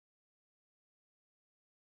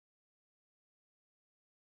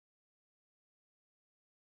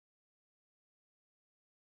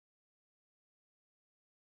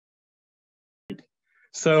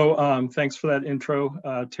Thanks for that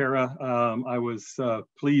intro, Tara. I was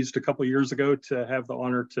pleased a couple of years ago to have the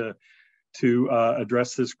honor to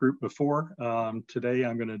address this group before. Today,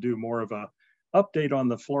 I'm going to do more of a update on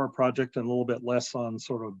the Flora project and a little bit less on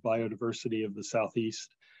sort of biodiversity of the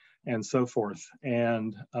Southeast and so forth.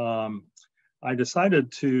 And I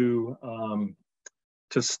decided to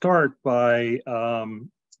start by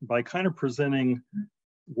kind of presenting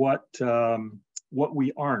what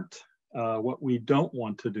we aren't. What we don't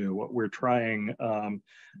want to do, what we're trying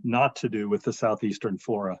not to do with the Southeastern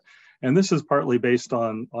Flora. And this is partly based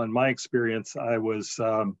on my experience.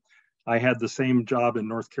 I had the same job in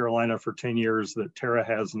North Carolina for 10 years that Tara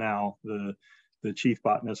has now, the chief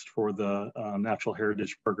botanist for the Natural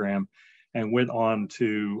Heritage Program, and went on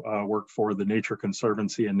to work for the Nature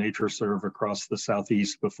Conservancy and Nature Serve across the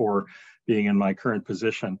Southeast before being in my current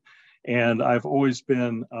position. And I've always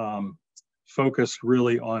been focused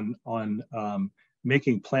really on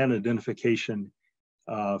making plant identification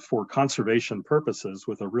for conservation purposes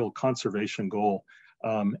with a real conservation goal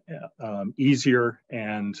easier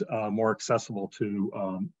and more accessible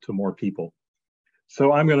to more people.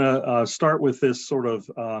 So I'm going to start with this sort of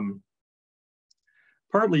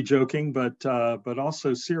partly joking, but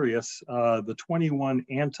also serious, the 21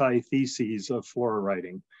 antitheses of flora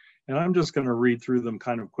writing. And I'm just going to read through them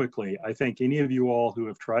kind of quickly. I think any of you all who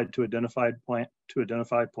have tried to identify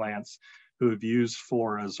plants who have used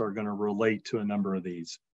floras are going to relate to a number of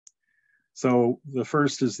these. So the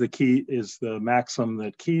first is the maxim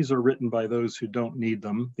that keys are written by those who don't need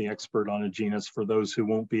them, the expert on a genus, for those who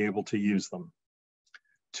won't be able to use them.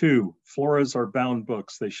 2, floras are bound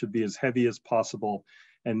books. They should be as heavy as possible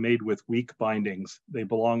and made with weak bindings. They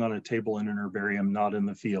belong on a table in an herbarium, not in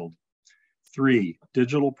the field. 3,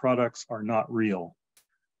 digital products are not real.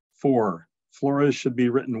 4, floras should be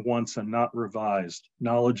written once and not revised.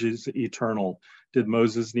 Knowledge is eternal. Did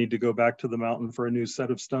Moses need to go back to the mountain for a new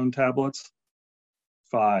set of stone tablets?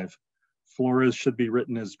 5, floras should be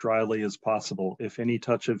written as dryly as possible. If any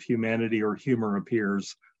touch of humanity or humor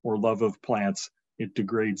appears, or love of plants, it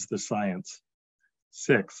degrades the science.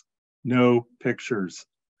 6, no pictures.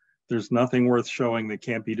 There's nothing worth showing that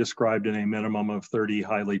can't be described in a minimum of 30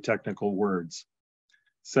 highly technical words.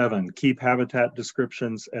 7, keep habitat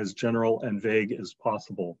descriptions as general and vague as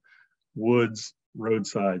possible. Woods,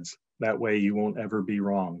 roadsides, that way you won't ever be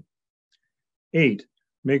wrong. 8,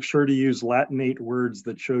 make sure to use Latinate words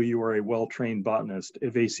that show you are a well-trained botanist.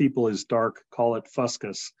 If a sepal is dark, call it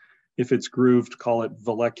fuscus. If it's grooved, call it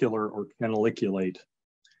follicular or canaliculate.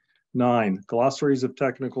 9, glossaries of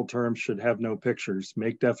technical terms should have no pictures.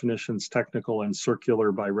 Make definitions technical and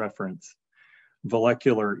circular by reference.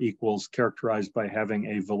 Follicular equals characterized by having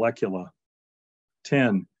a follicula.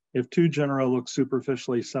 10, if two genera look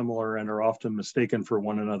superficially similar and are often mistaken for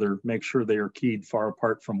one another, make sure they are keyed far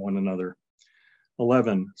apart from one another.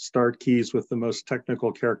 11, start keys with the most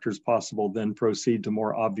technical characters possible, then proceed to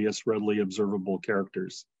more obvious, readily observable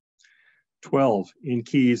characters. 12, in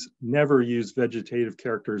keys, never use vegetative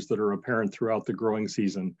characters that are apparent throughout the growing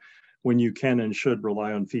season, when you can and should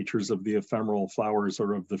rely on features of the ephemeral flowers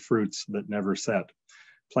or of the fruits that never set.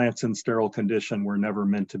 Plants in sterile condition were never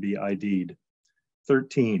meant to be ID'd.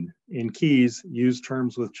 13, in keys, use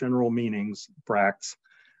terms with general meanings, bracts,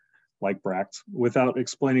 like bracts, without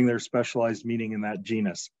explaining their specialized meaning in that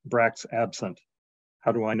genus. Bracts absent.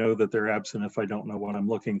 How do I know that they're absent if I don't know what I'm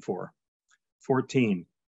looking for? 14,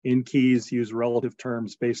 in keys, use relative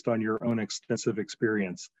terms based on your own extensive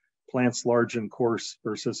experience. Plants large and coarse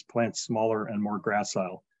versus plants smaller and more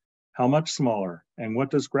gracile. How much smaller? And what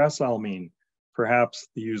does gracile mean? Perhaps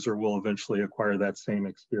the user will eventually acquire that same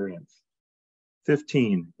experience.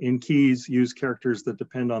 15, in keys, use characters that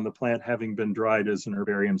depend on the plant having been dried as an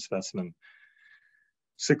herbarium specimen.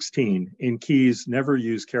 16, in keys, never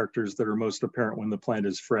use characters that are most apparent when the plant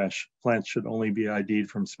is fresh. Plants should only be ID'd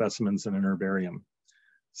from specimens in an herbarium.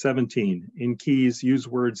 17, in keys, use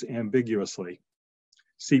words ambiguously.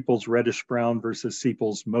 Sepals reddish brown versus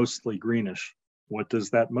sepals mostly greenish. What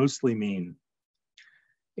does that mostly mean?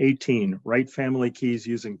 18, write family keys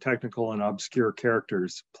using technical and obscure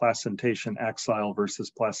characters. Placentation axile versus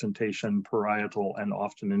placentation parietal and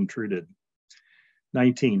often intruded.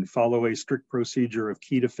 19, follow a strict procedure of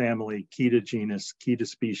key to family, key to genus, key to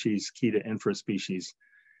species, key to infraspecies.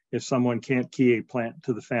 If someone can't key a plant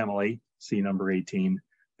to the family, see number 18,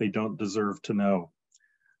 they don't deserve to know.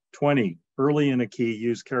 20, early in a key,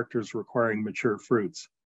 use characters requiring mature fruits.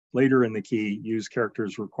 Later in the key, use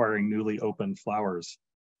characters requiring newly opened flowers.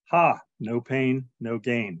 Ha, no pain, no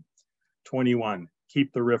gain. 21,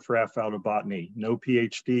 keep the riffraff out of botany. No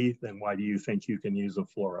PhD, then why do you think you can use a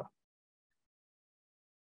flora?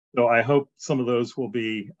 So I hope some of those will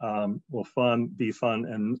be fun,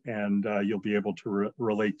 and you'll be able to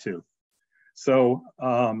relate to. So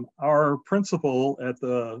our principle at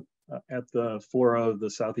the Flora, the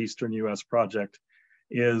Southeastern U.S. project,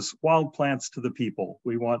 is wild plants to the people.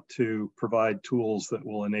 We want to provide tools that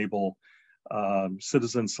will enable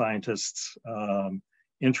citizen scientists,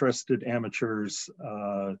 interested amateurs,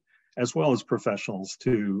 as well as professionals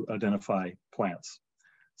to identify plants.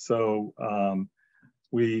 So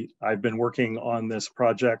I've been working on this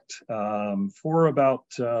project for about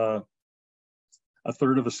a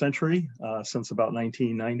third of a century, since about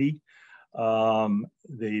 1990.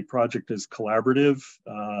 The project is collaborative.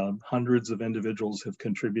 Hundreds of individuals have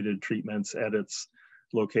contributed treatments, edits,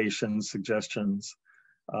 locations, suggestions.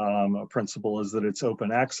 A principle is that it's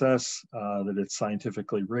open access, that it's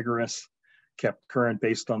scientifically rigorous, kept current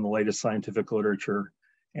based on the latest scientific literature,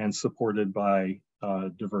 and supported by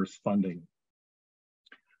diverse funding.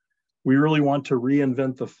 We really want to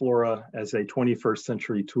reinvent the flora as a 21st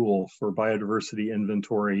century tool for biodiversity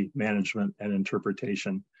inventory, management, and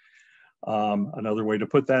interpretation. Another way to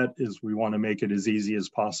put that is we want to make it as easy as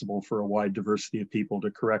possible for a wide diversity of people to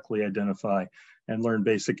correctly identify and learn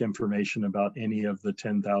basic information about any of the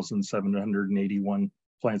 10,781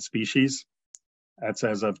 plant species. That's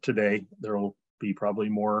as of today. There will be probably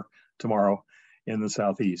more tomorrow in the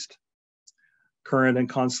Southeast. Current and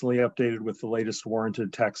constantly updated with the latest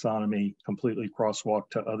warranted taxonomy, completely crosswalk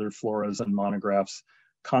to other floras and monographs,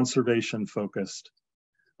 conservation focused,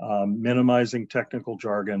 minimizing technical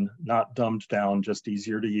jargon, not dumbed down, just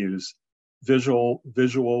easier to use, visual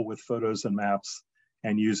with photos and maps,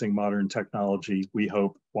 and using modern technology, we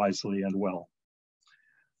hope, wisely and well.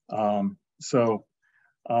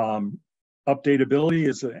 Updatability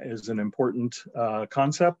is an important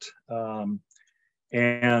concept.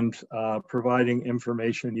 And providing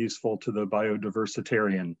information useful to the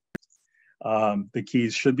biodiversitarian. The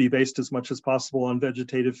keys should be based as much as possible on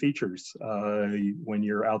vegetative features. When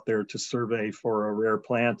you're out there to survey for a rare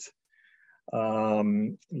plant,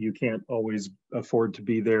 you can't always afford to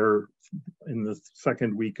be there in the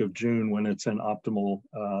second week of June when it's in optimal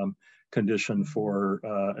condition for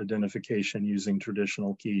identification using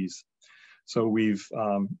traditional keys. So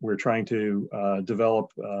we're trying to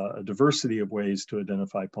develop a diversity of ways to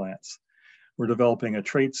identify plants. We're developing a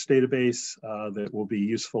traits database that will be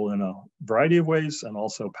useful in a variety of ways and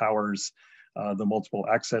also powers the multiple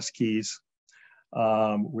access keys.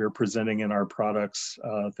 We're presenting in our products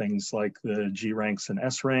things like the G ranks and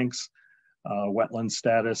S ranks, wetland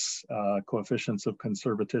status, coefficients of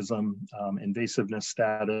conservatism, invasiveness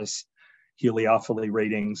status, heliophily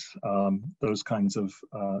ratings, those kinds of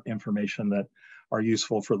information that are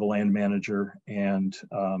useful for the land manager and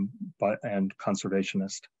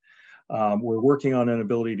conservationist. We're working on an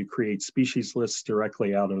ability to create species lists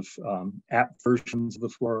directly out of app versions of the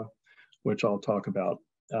flora, which I'll talk about.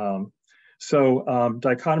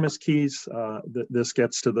 Dichotomous keys, this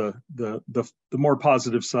gets to the more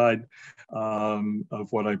positive side of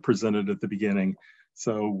what I presented at the beginning.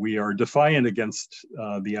 So we are defiant against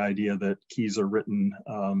the idea that keys are written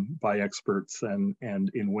by experts and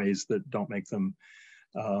in ways that don't make them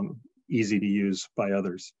easy to use by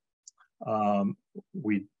others.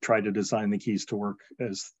 We try to design the keys to work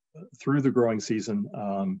through the growing season,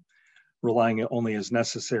 relying only as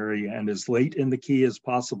necessary and as late in the key as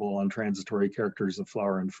possible on transitory characters of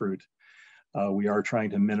flower and fruit. We are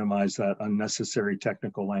trying to minimize that unnecessary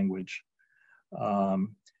technical language.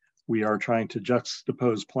 We are trying to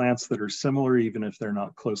juxtapose plants that are similar, even if they're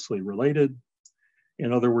not closely related.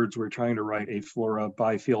 In other words, we're trying to write a flora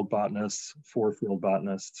by field botanists for field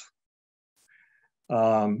botanists.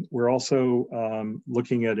 We're also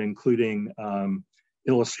looking at including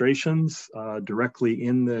illustrations directly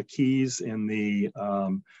in the keys,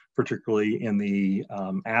 particularly in the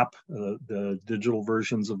app, the digital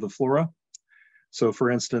versions of the flora. So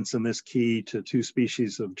for instance, in this key to two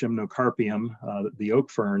species of Gymnocarpium, the oak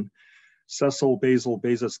fern, sessile basal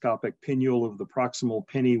basoscopic pinnule of the proximal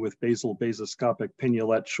pinny with basal basoscopic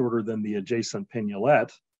pinnulette shorter than the adjacent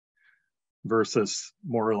pinnulette versus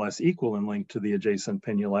more or less equal in length to the adjacent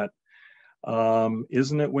pinnulette.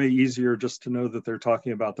 Isn't it way easier just to know that they're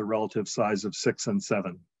talking about the relative size of 6 and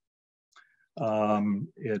 7?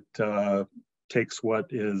 It takes what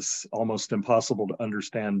is almost impossible to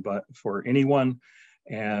understand but for anyone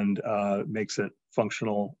and makes it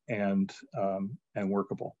functional and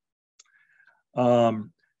workable.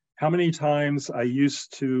 How many times I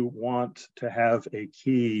used to want to have a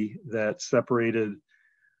key that separated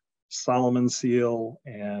Solomon seal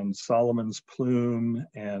and Solomon's plume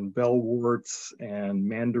and bellworts and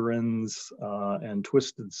mandarins and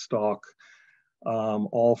twisted stalk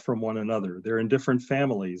all from one another. They're in different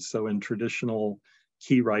families. So in traditional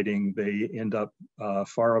key writing, they end up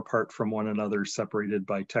far apart from one another, separated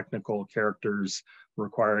by technical characters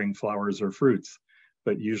requiring flowers or fruits.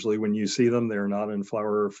 But usually when you see them, they're not in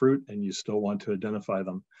flower or fruit, and you still want to identify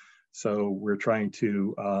them. So we're trying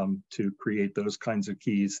to create those kinds of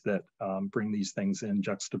keys that bring these things in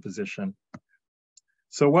juxtaposition.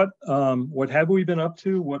 So what have we been up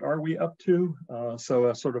to? What are we up to? So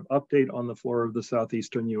a sort of update on the flora of the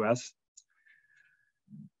southeastern U.S.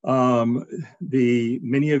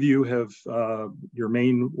 Many of you have, your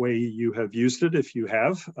main way you have used it, if you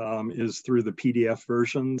have, is through the PDF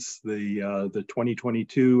versions. The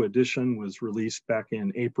 2022 edition was released back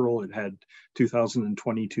in April. It had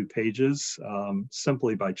 2,022 pages,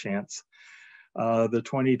 simply by chance. The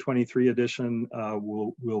 2023 edition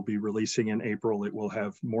we'll be releasing in April. It will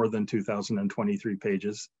have more than 2,023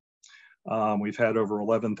 pages. We've had over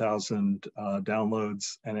 11,000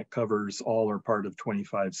 downloads, and it covers all or part of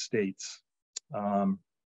 25 states.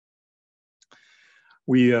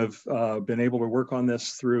 We have been able to work on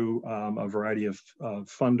this through a variety of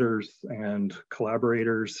funders and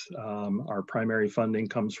collaborators. Our primary funding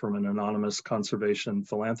comes from an anonymous conservation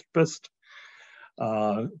philanthropist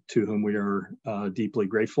to whom we are deeply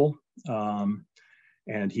grateful.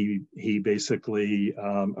 And he basically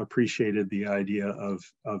appreciated the idea of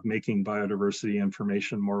making biodiversity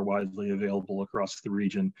information more widely available across the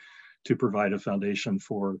region to provide a foundation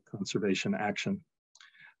for conservation action.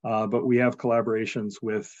 But we have collaborations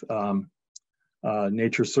with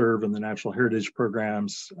NatureServe and the Natural Heritage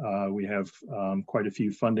Programs. We have quite a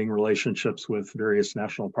few funding relationships with various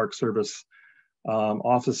National Park Service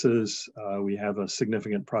offices. We have a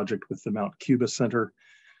significant project with the Mount Cuba Center,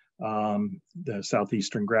 the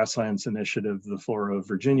Southeastern Grasslands Initiative, the Flora of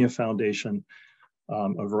Virginia Foundation,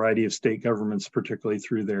 a variety of state governments, particularly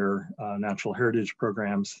through their natural heritage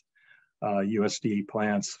programs, USDA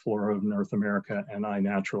Plants, Flora of North America, and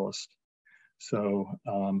iNaturalist. So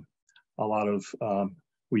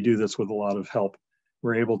we do this with a lot of help.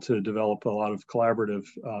 We're able to develop a lot of collaborative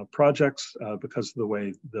projects because of the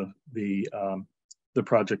way the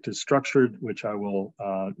project is structured, which I will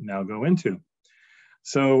now go into.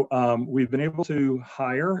 So we've been able to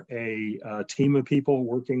hire a team of people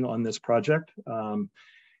working on this project.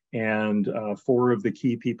 And 4 of the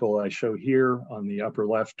key people I show here on the upper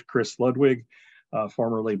left: Chris Ludwig,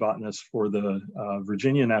 formerly botanist for the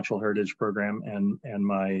Virginia Natural Heritage Program, and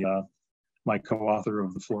my co-author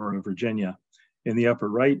of the Flora of Virginia. In the upper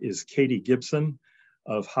right is Katie Gibson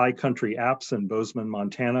of High Country Apps in Bozeman,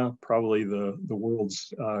 Montana, probably the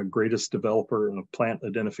world's greatest developer of plant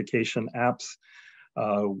identification apps.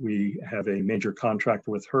 We have a major contract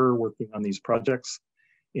with her working on these projects.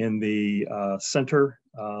 In the center,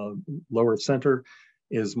 lower center,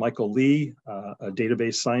 is Michael Lee, a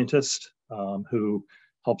database scientist who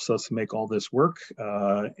helps us make all this work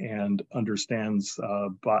and understands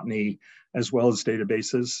botany as well as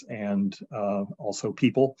databases and also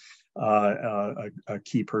people, a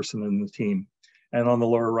key person in the team. And on the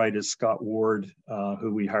lower right is Scott Ward,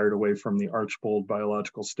 who we hired away from the Archbold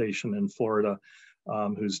Biological Station in Florida,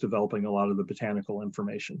 who's developing a lot of the botanical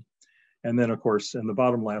information. And then, of course, in the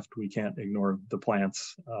bottom left, we can't ignore the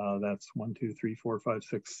plants. That's 1, 2, 3, 4, 5,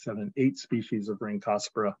 6, 7, 8 species of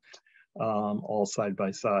Rhynchospora, all side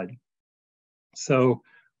by side. So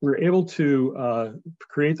we're able to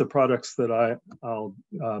create the products that I'll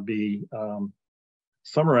be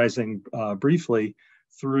summarizing briefly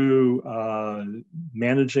through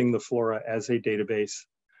managing the flora as a database.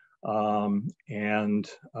 And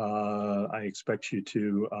I expect you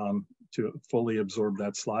to fully absorb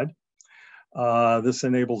that slide. This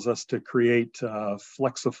enables us to create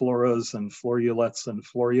flexifloras and florulets and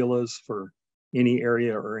florulas for any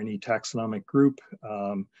area or any taxonomic group.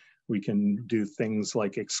 We can do things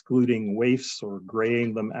like excluding waifs or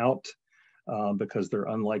graying them out because they're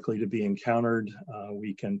unlikely to be encountered.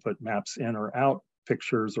 We can put maps in or out,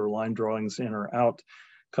 pictures or line drawings in or out,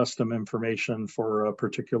 custom information for a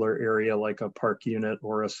particular area like a park unit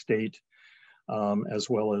or a state, as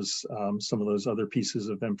well as some of those other pieces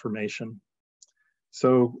of information.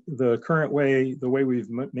 So the current way, the way we've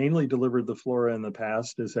mainly delivered the flora in the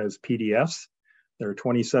past is as PDFs. There are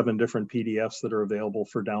 27 different PDFs that are available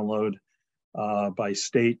for download by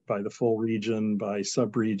state, by the full region, by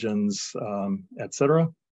subregions, et cetera.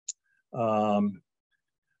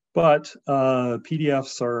 But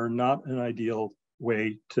PDFs are not an ideal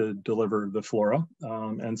way to deliver the flora.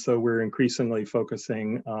 And so we're increasingly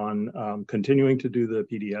focusing on continuing to do the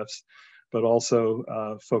PDFs, but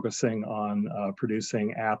also focusing on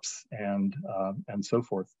producing apps and so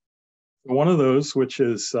forth. One of those, which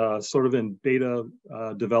is sort of in beta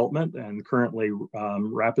development and currently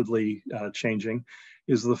rapidly changing,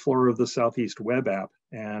 is the Flora of the Southeast web app.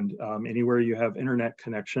 And anywhere you have internet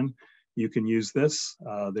connection, you can use this.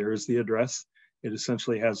 There is the address. It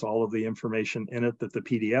essentially has all of the information in it that the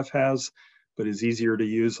PDF has, but is easier to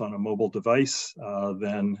use on a mobile device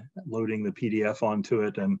than loading the PDF onto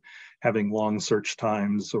it and having long search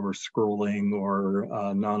times or scrolling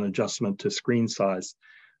or non-adjustment to screen size.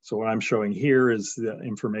 So what I'm showing here is the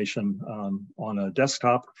information on a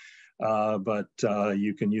desktop, but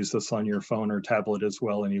you can use this on your phone or tablet as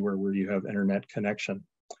well, anywhere where you have internet connection.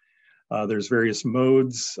 There's various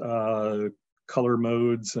modes, color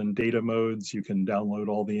modes and data modes. You can download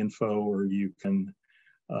all the info, or you can,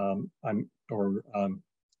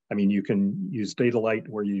 you can use Data Light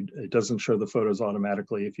where it doesn't show the photos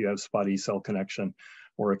automatically if you have spotty cell connection,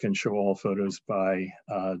 or it can show all photos by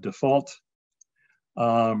default.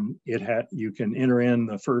 You can enter in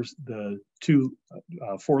the two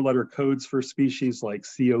 4-letter codes for species like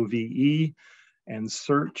COVE and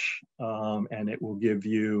search, and it will give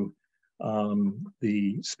you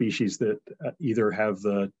the species that either have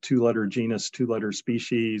the 2-letter genus, 2-letter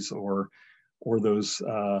species, or those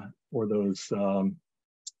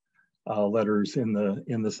letters in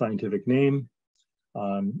the scientific name.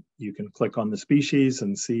 You can click on the species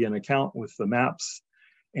and see an account with the maps.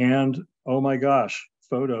 And oh my gosh,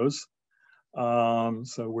 photos.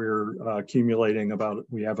 So we're accumulating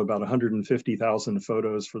we have about 150,000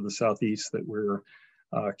 photos for the Southeast that we're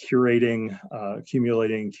curating,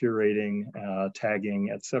 accumulating, curating,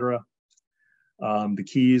 tagging, etc. The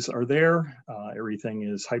keys are there. Everything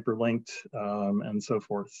is hyperlinked and so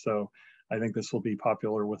forth. So I think this will be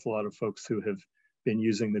popular with a lot of folks who have been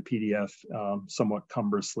using the PDF somewhat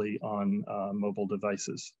cumbrously on mobile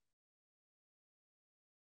devices.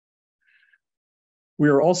 We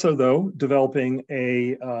are also, though, developing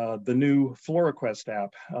the new FloraQuest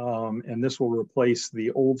app, and this will replace the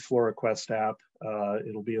old FloraQuest app.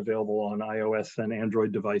 It'll be available on iOS and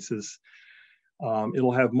Android devices.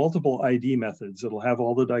 It'll have multiple ID methods. It'll have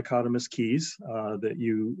all the dichotomous keys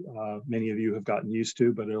that many of you have gotten used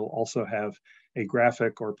to, but it'll also have a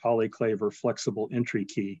graphic or polyclave or flexible entry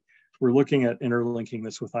key. We're looking at interlinking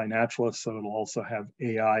this with iNaturalist, so it'll also have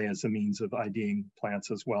AI as a means of IDing plants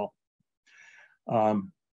as well.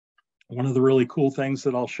 One of the really cool things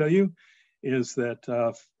that I'll show you is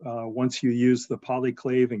that once you use the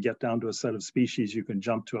polyclave and get down to a set of species, you can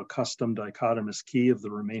jump to a custom dichotomous key of the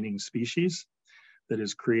remaining species that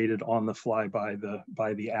is created on the fly by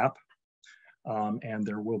the app. And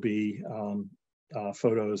there will be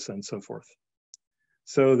photos and so forth.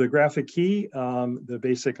 So the graphic key, the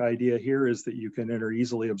basic idea here is that you can enter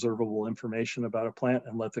easily observable information about a plant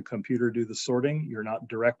and let the computer do the sorting. You're not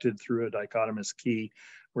directed through a dichotomous key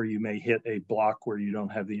where you may hit a block where you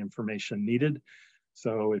don't have the information needed.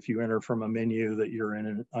 So if you enter from a menu that you're in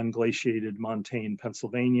an unglaciated montane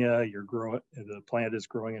Pennsylvania, the plant is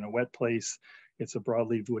growing in a wet place, it's a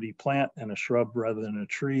broadleaf woody plant and a shrub rather than a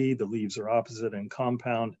tree, the leaves are opposite and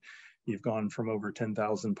compound, you've gone from over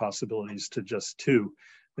 10,000 possibilities to just 2,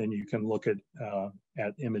 then you can look at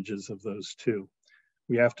images of those 2.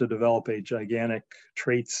 We have to develop a gigantic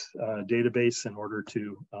traits database in order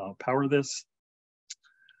to power this,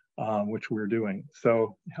 which we're doing.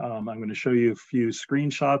 So I'm going to show you a few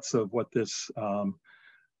screenshots of what this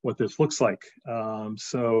looks like.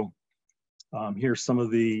 Here's some of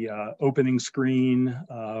the opening screen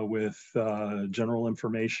with general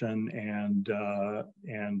information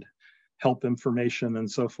and help information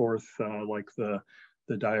and so forth, like the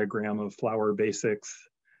diagram of flower basics,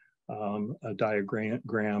 a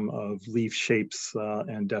diagram of leaf shapes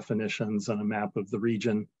and definitions, and a map of the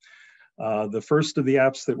region. The first of the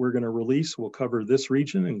apps that we're going to release will cover this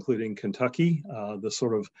region, including Kentucky, the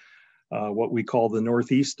sort of what we call the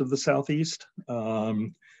northeast of the Southeast,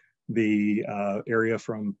 the area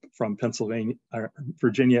from Pennsylvania,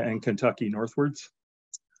 Virginia and Kentucky northwards.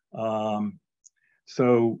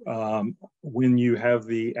 When you have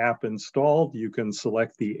the app installed, you can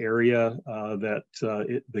select the area that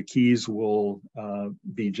the keys will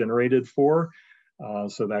be generated for.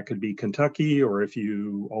 So that could be Kentucky, or if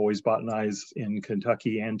you always botanize in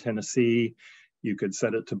Kentucky and Tennessee, you could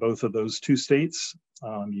set it to both of those 2 states.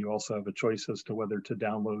 You also have a choice as to whether to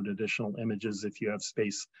download additional images if you have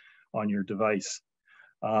space on your device.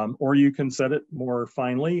 Or you can set it more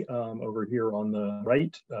finely over here on the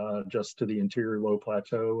right, just to the interior low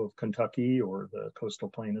plateau of Kentucky or the coastal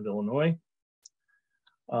plain of Illinois.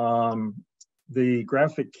 The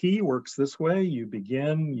graphic key works this way. You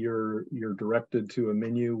begin, you're directed to a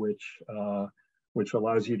menu which which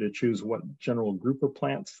allows you to choose what general group of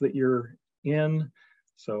plants that you're in.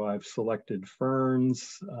 So I've selected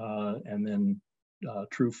ferns and then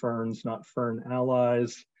true ferns, not fern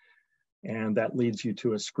allies. And that leads you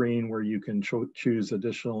to a screen where you can choose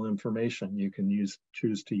additional information. You can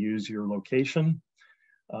choose to use your location.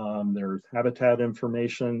 There's habitat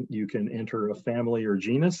information. You can enter a family or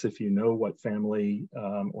genus if you know what family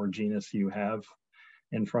or genus you have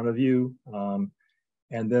in front of you.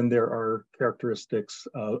 And then there are characteristics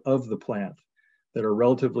of the plant that are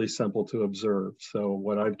relatively simple to observe. So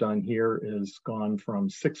what I've done here is gone from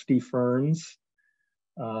 60 ferns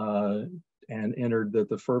and entered that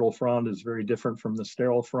the fertile frond is very different from the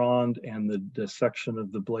sterile frond, and the dissection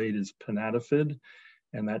of the blade is pinnatifid,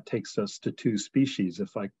 and that takes us to 2 species.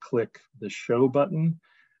 If I click the show button,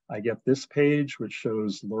 I get this page, which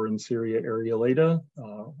shows Lawrenceria areolata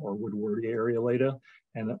or Woodwardia areolata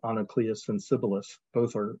and Onoclea sensibilis.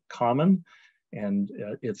 Both are common, and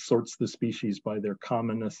it sorts the species by their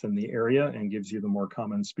commonness in the area and gives you the more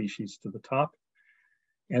common species to the top.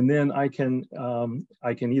 And then I can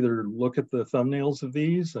either look at the thumbnails of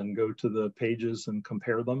these and go to the pages and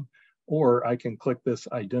compare them, or I can click this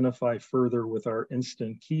identify further with our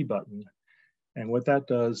instant key button. And what that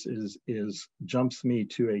does is jumps me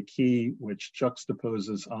to a key which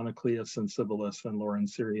juxtaposes Onoclea sensibilis and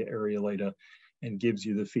Lawrenceria areolata and gives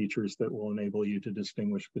you the features that will enable you to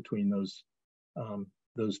distinguish between those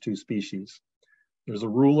 2 species. There's a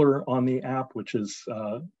ruler on the app, which is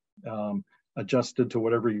adjusted to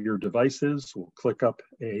whatever your device is. We'll click up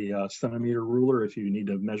a centimeter ruler if you need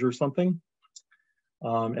to measure something.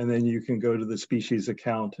 And then you can go to the species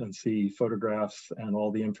account and see photographs and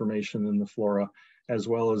all the information in the flora, as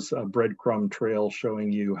well as a breadcrumb trail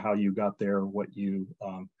showing you how you got there, what you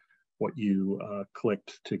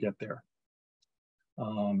clicked to get there,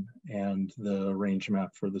 and the range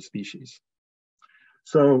map for the species.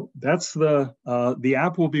 So that's the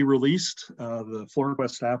app will be released. The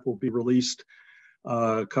FloraQuest app will be released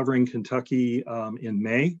covering Kentucky in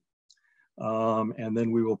May. And then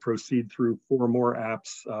we will proceed through 4 more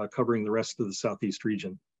apps covering the rest of the Southeast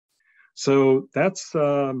region. So that's,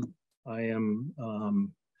 I am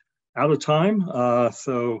out of time.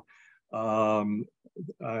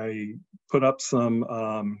 I put up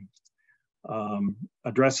some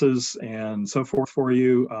addresses and so forth for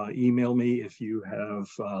you. Email me if you have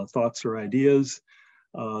thoughts or ideas.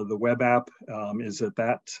 The web app is at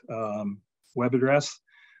that web address.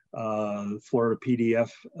 Florida PDF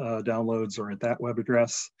downloads are at that web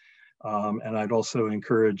address. And I'd also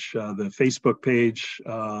encourage the Facebook page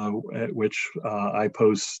at which I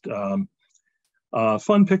post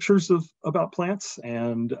fun pictures about plants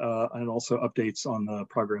and also updates on the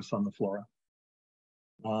progress on the flora.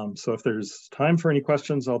 So if there's time for any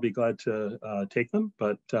questions, I'll be glad to take them,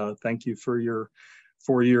 but thank you for your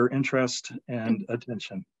interest and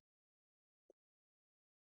attention.